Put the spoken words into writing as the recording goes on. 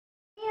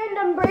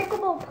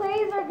Unbreakable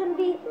plays are gonna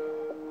be.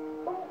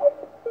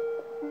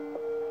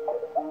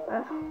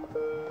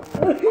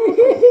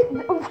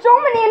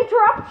 So many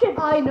interruptions.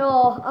 I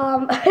know.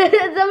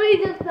 Somebody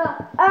just.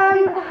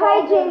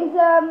 Hi James.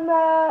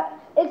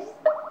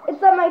 It's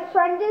that my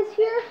friend is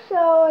here,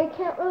 so I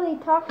can't really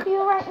talk to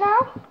you right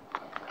now.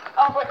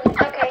 Oh, but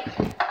okay.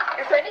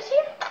 Your friend is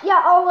here?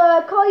 Yeah,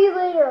 I'll call you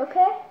later.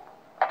 Okay?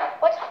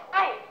 What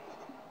time?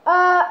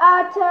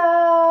 At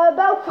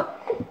about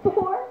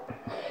 4.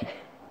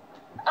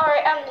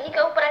 Alright,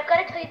 Nico, but I've got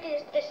to tell you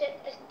this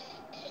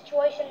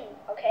situation,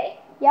 okay?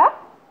 Yeah?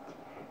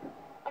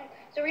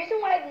 The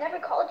reason why I've never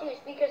called you is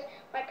because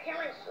my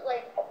parents,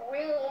 like,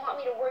 really want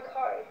me to work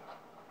hard.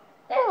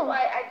 That's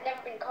why I've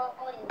never been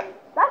calling you.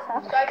 That's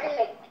us. So I've been,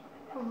 like,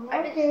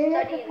 I've been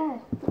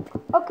studying.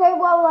 Okay,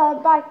 well,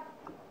 bye.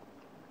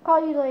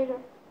 Call you later,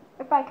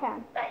 if I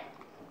can. Bye.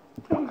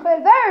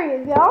 Okay, there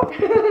you go.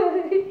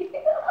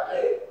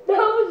 That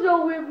was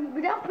so weird,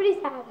 but that was pretty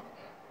sad.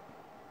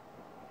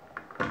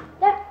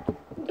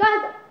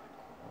 Guys,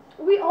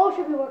 we all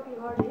should be working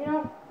harder, you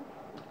know?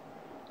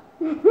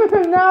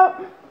 No,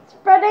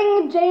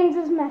 spreading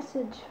James's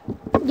message.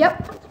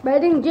 Yep,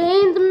 spreading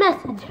James'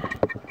 message.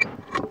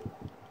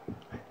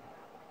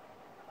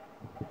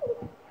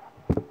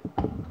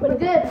 We're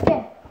good,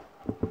 okay.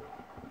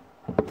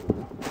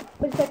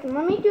 Wait a second,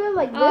 let me do it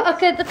like this.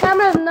 Okay, the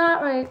camera's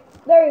not right.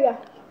 There you go.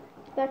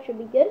 That should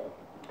be good.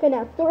 Okay,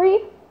 now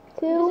 3,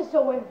 2, This is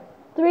so weird.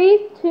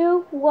 3,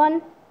 2,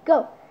 1,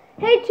 go.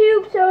 Hey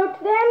Tube, so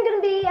today I'm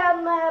going to be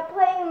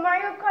playing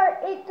Mario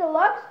Kart 8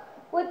 Deluxe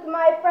with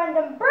my friend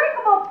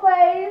Unbreakable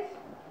Plays.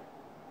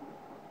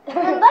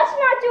 And let's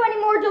not do any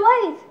more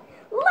delays.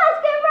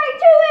 Let's get right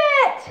to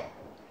it!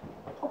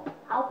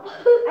 Ow.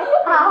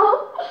 Ow.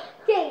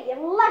 Okay,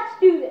 let's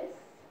do this.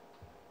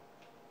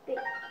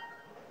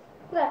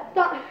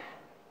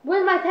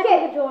 Where's my second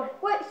controller?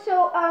 Wait,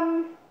 so,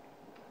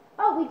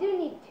 oh, we do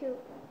need 2.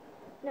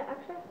 No,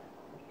 actually.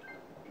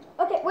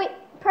 Okay, wait,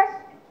 press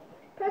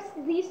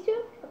these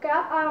 2. Okay,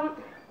 I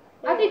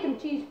need some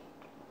cheese.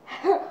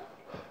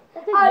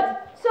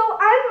 So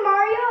I'm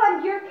Mario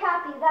and you're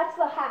Kathy. That's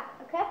the hat,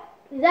 okay?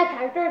 Is that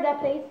character that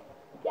plays?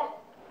 Yeah.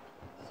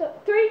 So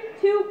 3,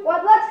 2,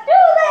 1, let's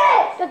do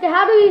this! Okay,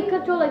 how do we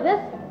control like this?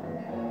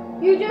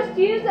 You just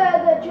use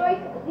look,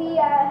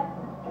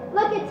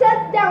 it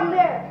says down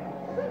there.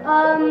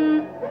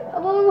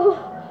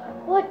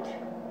 What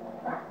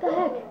the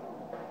heck?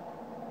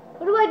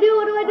 What do I do?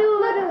 What do I do?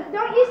 Look,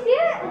 don't you see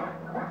it?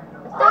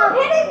 Stop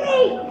hitting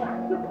me!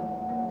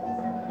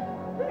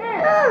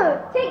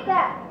 Take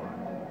that.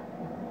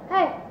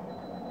 Hey,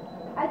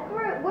 I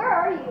threw it. Where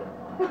are you?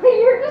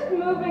 You're just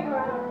moving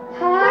around.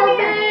 help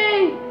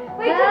me!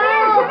 Wait,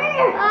 Help! come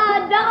here.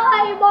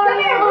 Die, Mario!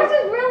 Come here. This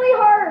is really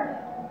hard.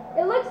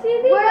 It looks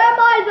easy. Where am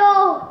I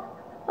though?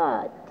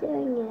 Oh,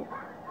 dang it.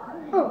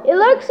 It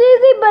looks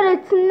easy, but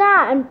it's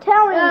not. I'm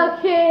telling you.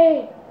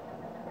 Okay.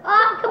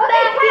 Come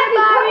back here,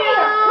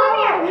 Mario! Come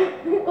here.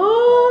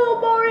 Oh,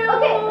 Mario!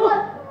 Okay,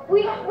 look.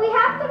 We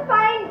have to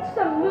find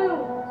some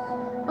moves.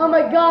 Oh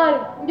my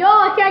god. Yo,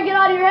 I can't get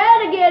out of your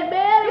head again,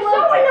 man. You're so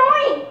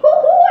annoying.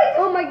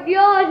 Oh my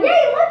god.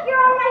 Hey, look,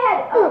 you're on my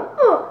head.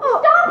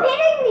 Stop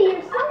hitting me.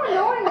 You're so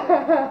annoying.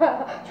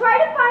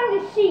 Try to find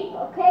a sheep,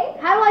 okay?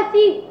 How do I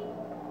see?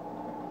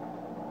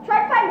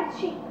 Try to find a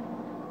sheep.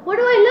 Where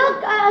do I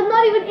look? I'm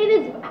not even in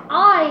his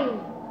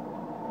eyes.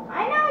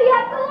 I know, you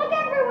have to look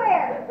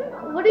everywhere.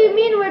 What do you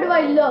mean, where do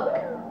I look?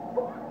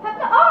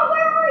 Oh,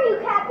 where are you,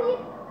 Kathy?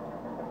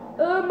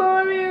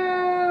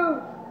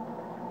 Mario!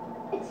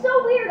 It's so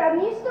weird.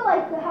 I'm used to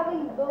like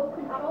having both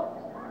controls.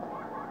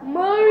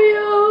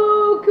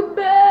 Mario, come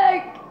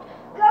back!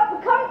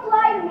 Come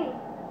fly to me.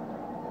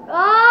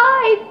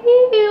 I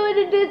see you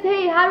in this.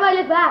 Hey, how do I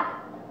look back?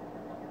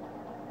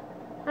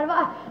 How do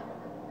I?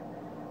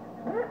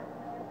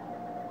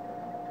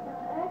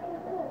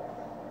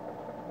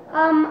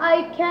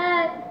 I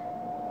can't.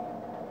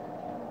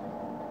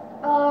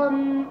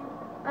 Am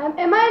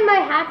I in my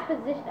hat's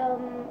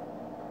position?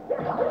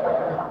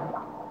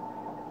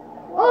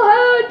 Oh,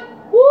 head!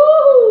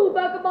 Woo!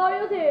 Back of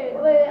Mario's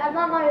head. Wait, I'm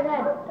not Mario's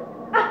head.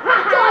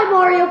 Die,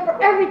 Mario,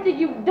 for everything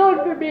you've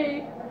done for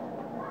me.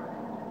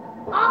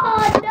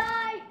 Oh,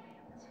 die!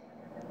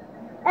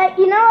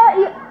 You know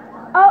what?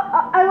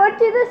 I won't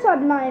do this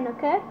on mine,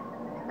 okay?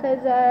 Cause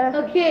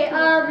Okay,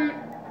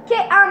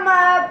 Okay,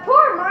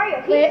 poor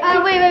Mario.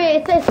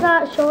 wait, it's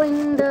not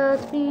showing the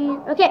speed.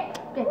 Okay.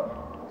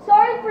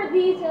 Sorry for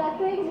these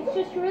things. It's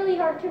just really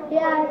hard to record.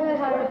 Yeah, it's really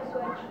hard.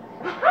 Switch.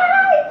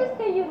 I just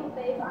hit you in the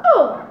face.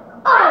 Oh!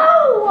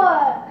 Oh!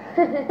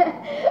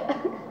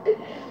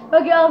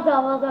 Okay, I'll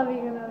stop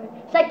being annoying.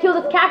 Should I kill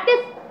this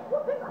cactus?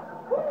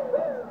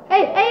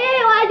 Hey,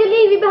 why'd you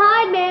leave me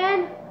behind,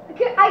 man?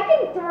 I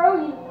can throw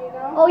you, you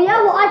know? Oh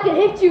yeah, well I can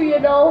hit you, you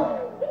know.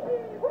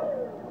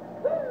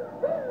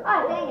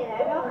 Ah, dang it,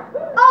 Echo.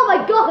 Oh my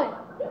god!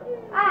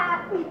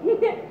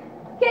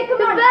 Okay,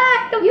 come on.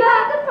 Back, you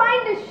have to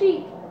find a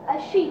sheep. A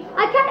sheep.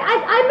 I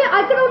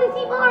can only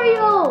see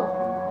Mario.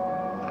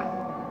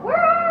 Where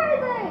are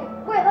they?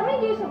 Wait, let me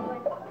do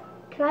something.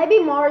 Can I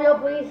be Mario,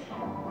 please?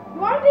 You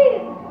want to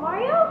be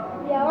Mario?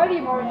 Yeah, I want to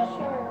be Mario.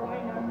 Sure,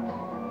 why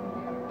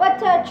not? But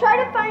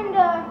try to find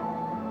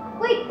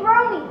wait,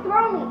 throw me.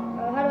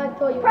 How do I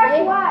throw you? Press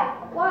away? Y.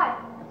 Why?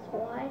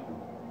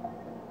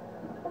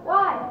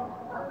 Why?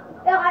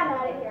 Oh, I'm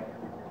out of here.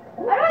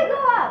 How do I go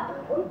up?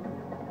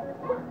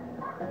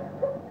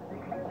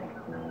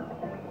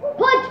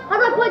 Punch! How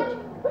do I punch?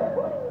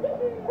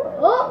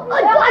 Oh,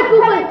 I'm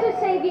die, to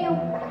save you.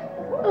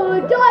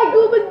 Die,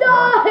 Gooba,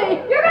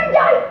 die! You're gonna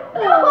die!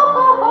 No!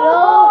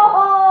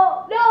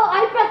 No,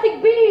 I'm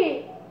pressing B!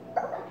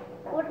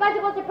 What am I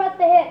supposed to press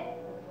to hit?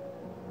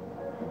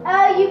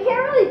 You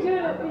can't really do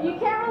it. You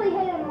can't really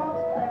hit him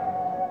multiplayer.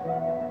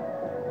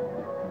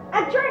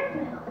 I'm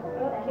trying.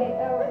 Okay,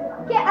 that was...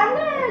 Okay, I'm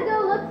gonna go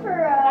look for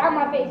Out of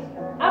my face.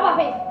 Out of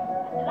my face.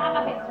 Out of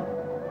my face.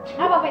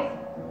 Out of my face.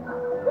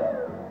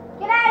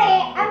 Get out of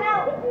here! I'm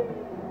out.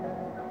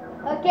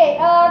 Okay,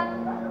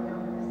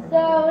 so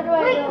where do I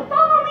Wait, go?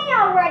 follow me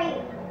already.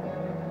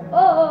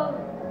 Oh,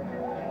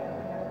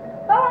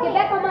 Follow get me.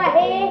 back on my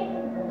head.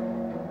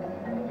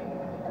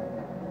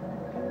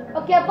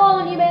 Okay, I'm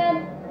following you,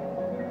 man.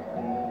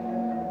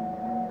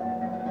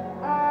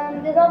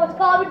 There's all much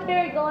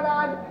commentary going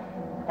on.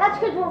 That's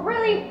because we're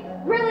really,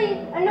 really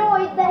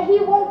annoyed that he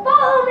won't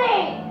follow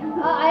me.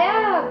 I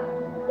am.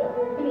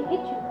 Let me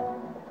hit you.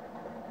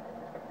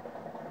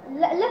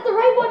 Let the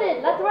right one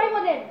in. Let the right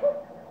one in.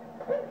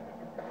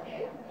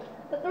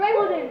 Let the right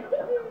one in.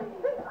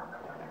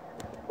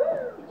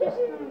 Just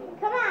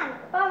come on,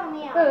 follow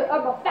me out.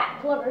 I'm a fat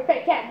plumber.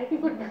 I can't.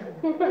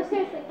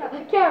 Seriously, come.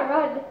 I can't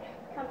run.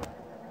 Come.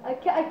 I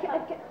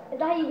can't.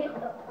 Now you hit.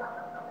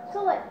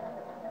 So what?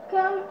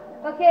 Come.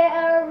 Okay.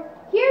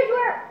 Here's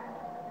where.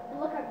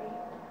 Look at me.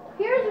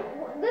 Here's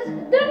this.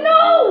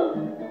 No!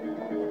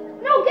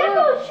 No, get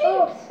those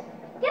sheeps.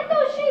 Get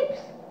those sheeps.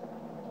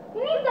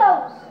 We need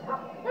those.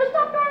 No,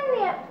 stop throwing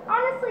me.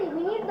 Honestly,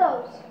 we need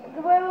those.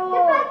 Get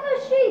back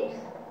those sheeps.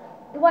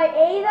 Do I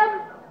A them?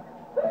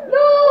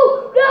 No!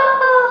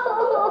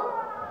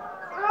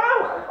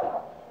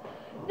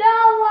 No,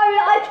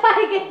 Mario! I'm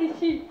trying to get the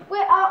sheep.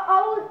 Wait,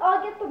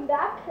 I'll get them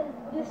back because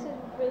this is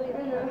really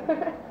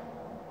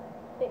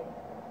big.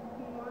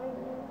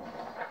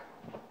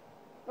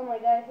 Oh my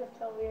god, this is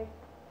so weird.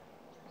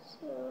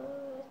 So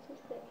let's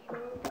just get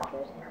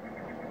here.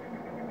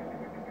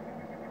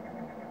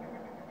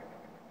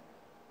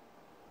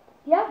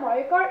 Yeah,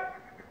 Mario Kart?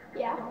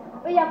 Yeah.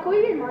 Oh yeah, can we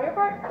do Mario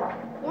Kart?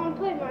 You want to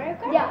play Mario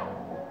Kart? Yeah.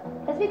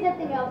 Let's do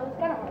something else. It's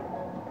kind of hard.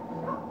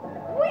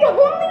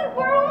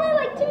 We're only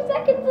like 2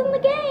 seconds in the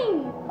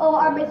game. Oh,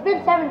 it's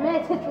been 7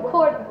 minutes since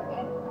recording.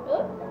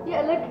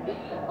 Yeah, look.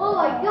 Oh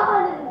my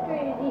god, this is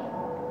crazy.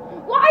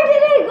 Why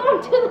did I go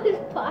onto this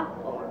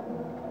platform?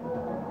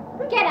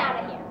 Get out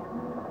of here.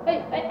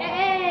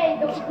 Hey,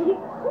 don't.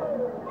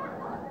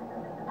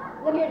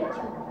 Let me hit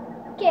you.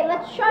 Okay,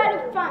 let's try to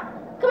find.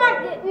 Come on,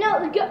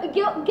 no, get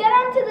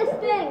onto this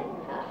thing.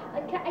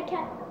 I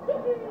can't.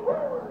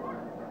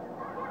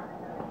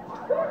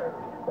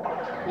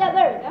 Yeah,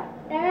 there we go.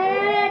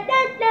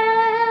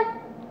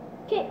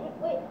 Okay,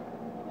 wait.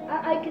 I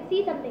can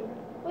see something.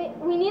 Wait,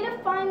 we need to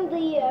find the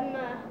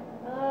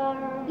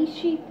these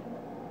sheep.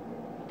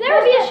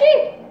 There's There's the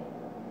sheep.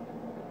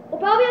 We'll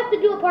probably have to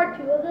do a part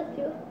 2 of this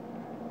too.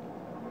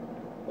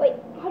 Wait,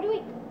 how do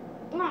we?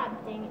 Ah,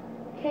 dang it.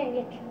 Dang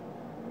it.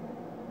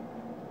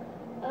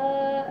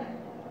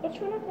 Which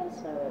one of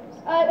us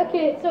are?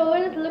 Okay, so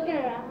we're just looking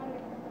around.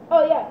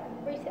 Oh yeah,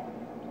 reset.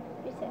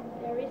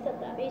 Yeah, reset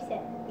that.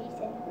 Reset.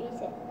 Reset.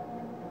 Reset.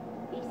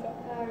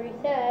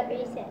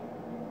 Reset.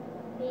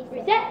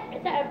 Reset.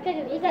 I'm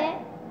taking reset.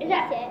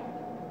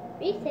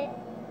 Reset.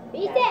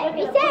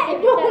 Reset.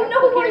 No,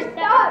 we're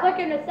stuck. Look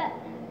in reset.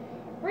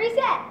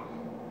 Reset.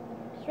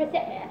 Just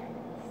reset, man.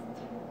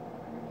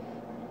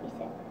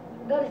 Reset.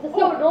 God, this is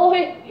so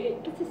annoying.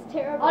 This is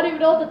terrible. I don't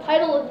even know what the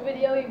title of this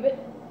video even.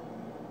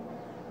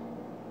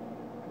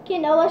 Okay,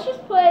 now let's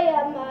just play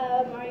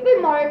Mario.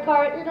 Maybe Mario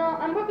Kart. You know,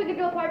 I'm probably gonna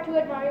do a part 2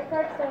 at Mario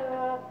Kart.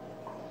 So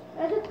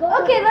let's just go.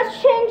 Okay, let's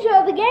change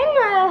the game.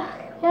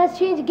 Let's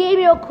change the game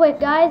real quick,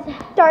 guys.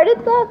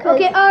 Started though.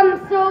 Okay,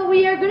 so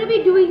we are gonna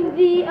be doing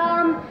the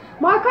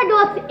Mario Kart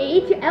Deluxe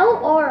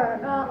HLR.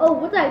 Oh,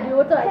 what did I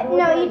do?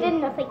 No, you did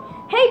nothing.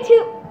 Hey,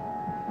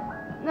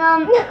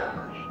 No,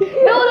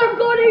 the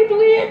recording's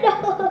weird.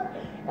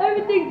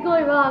 Everything's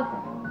going wrong.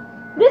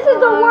 this is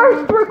the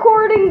worst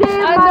recording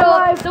day of my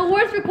life. The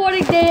worst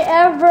recording day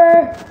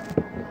ever.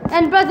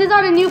 And but this is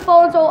on a new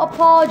phone, so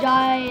apologies.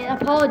 I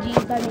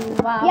mean,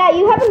 wow. Yeah,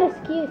 you have an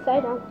excuse. I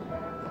don't.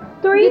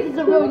 3, This is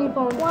a real new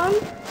phone. 1.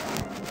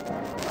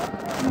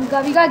 Oh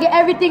God, we gotta get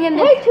everything in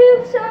this. Hey,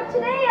 Tube. So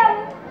today,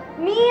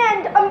 me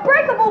and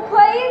Unbreakable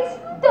plays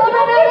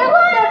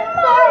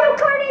Mario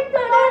Kart 8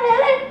 on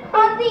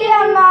the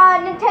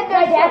Nintendo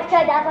Switch. Can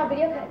I dance on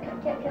video?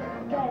 Can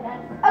I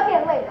dance? Okay,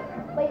 later.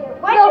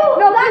 Why No, do-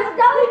 no,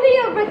 that would be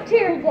a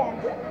Victory dance.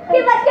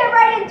 Okay, let's get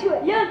right into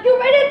it. Yeah, let's go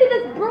right into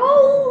this,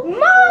 bro.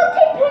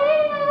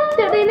 Multiplayer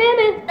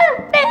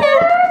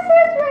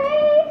versus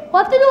race.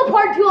 We'll have to do a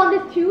part 2 on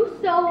this too,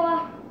 so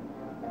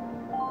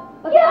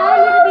Okay, I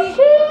want to be.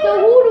 So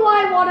who do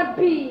I want to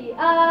be?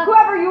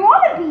 Whoever you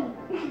want to be.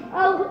 I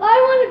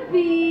want to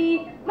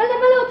be my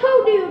little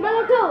toad dude. My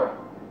little toad.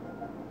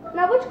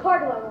 Now, which car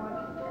do I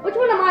want? Which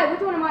one am I?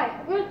 Which one am I?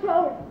 You're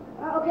toad.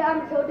 Okay,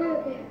 I'm a toad dude.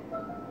 Okay.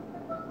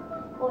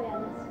 Oh yeah,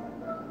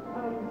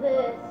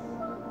 this.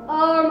 I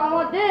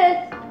want this.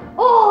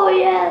 Oh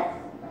yes.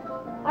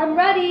 I'm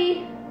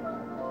ready.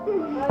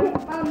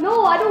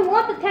 No, I don't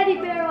want the teddy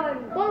bear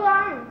one. Hold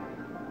on.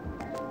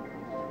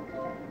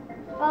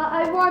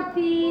 I want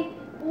the.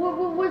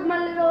 Where's my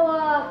little?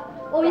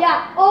 Oh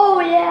yeah. Oh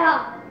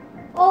yeah.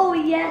 Oh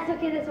yes.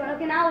 Okay, this one.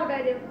 Okay, now what do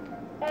I do?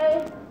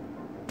 A.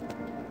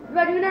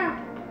 What do I do now?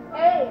 A.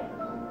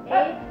 A.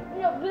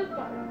 No, this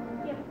one.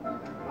 Yeah.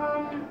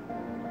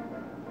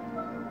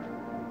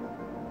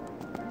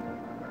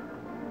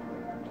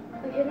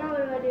 Okay, now what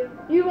do I do?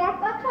 You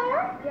want that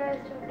tire? Yeah,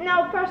 it's true.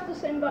 Now press the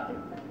same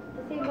button.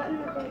 The same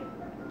button. Okay.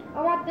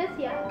 I want this.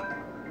 Yeah.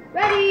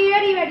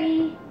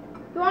 Ready.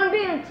 You want to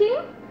be in a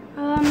team?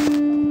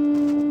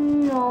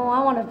 No, I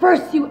want to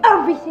verse you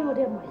every single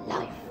day of my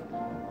life.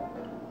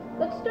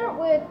 Let's start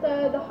with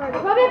the hard. I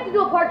probably have to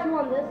do a part 2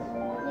 on this.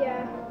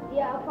 Yeah.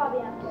 I'll probably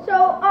have to.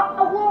 So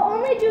we'll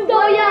only do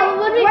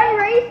one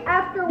race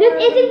after. This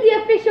isn't the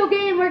official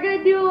game. We're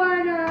gonna do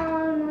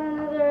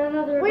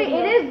another. Wait,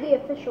 video. it is the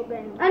official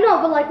game. I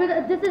know, but like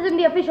this isn't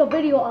the official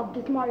video of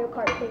this Mario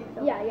Kart thing.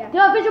 So. Yeah. The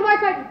official Mario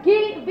Kart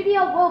game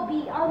video will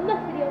be on this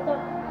video. So.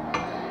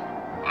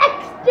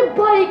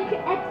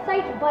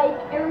 Excite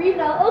Bike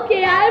Arena.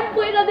 Okay, I haven't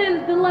played on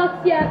the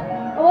deluxe yet.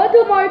 I want to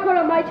do Mario Kart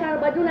on my channel,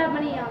 but I don't have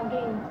many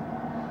games.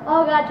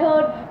 Oh God,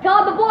 Toad,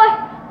 my boy.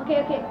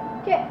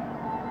 Okay.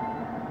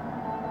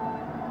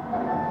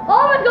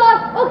 Oh my God.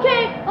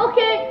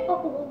 Okay. Oh.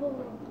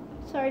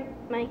 Sorry,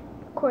 my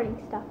recording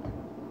stopped.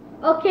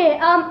 Okay.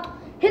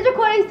 His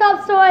recording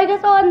stopped, so I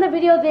guess I'll end the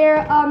video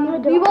there.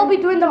 We will be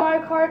doing the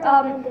Mario Kart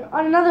on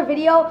another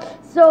video.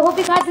 So hope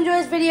you guys enjoy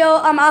this video.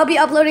 I'll be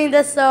uploading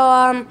this. So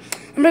I'm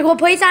gonna go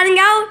play signing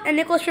out and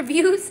Nicholas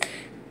reviews.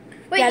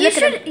 Wait, yeah, you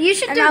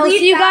should and I will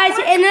see you guys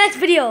in the next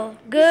video.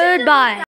 Goodbye.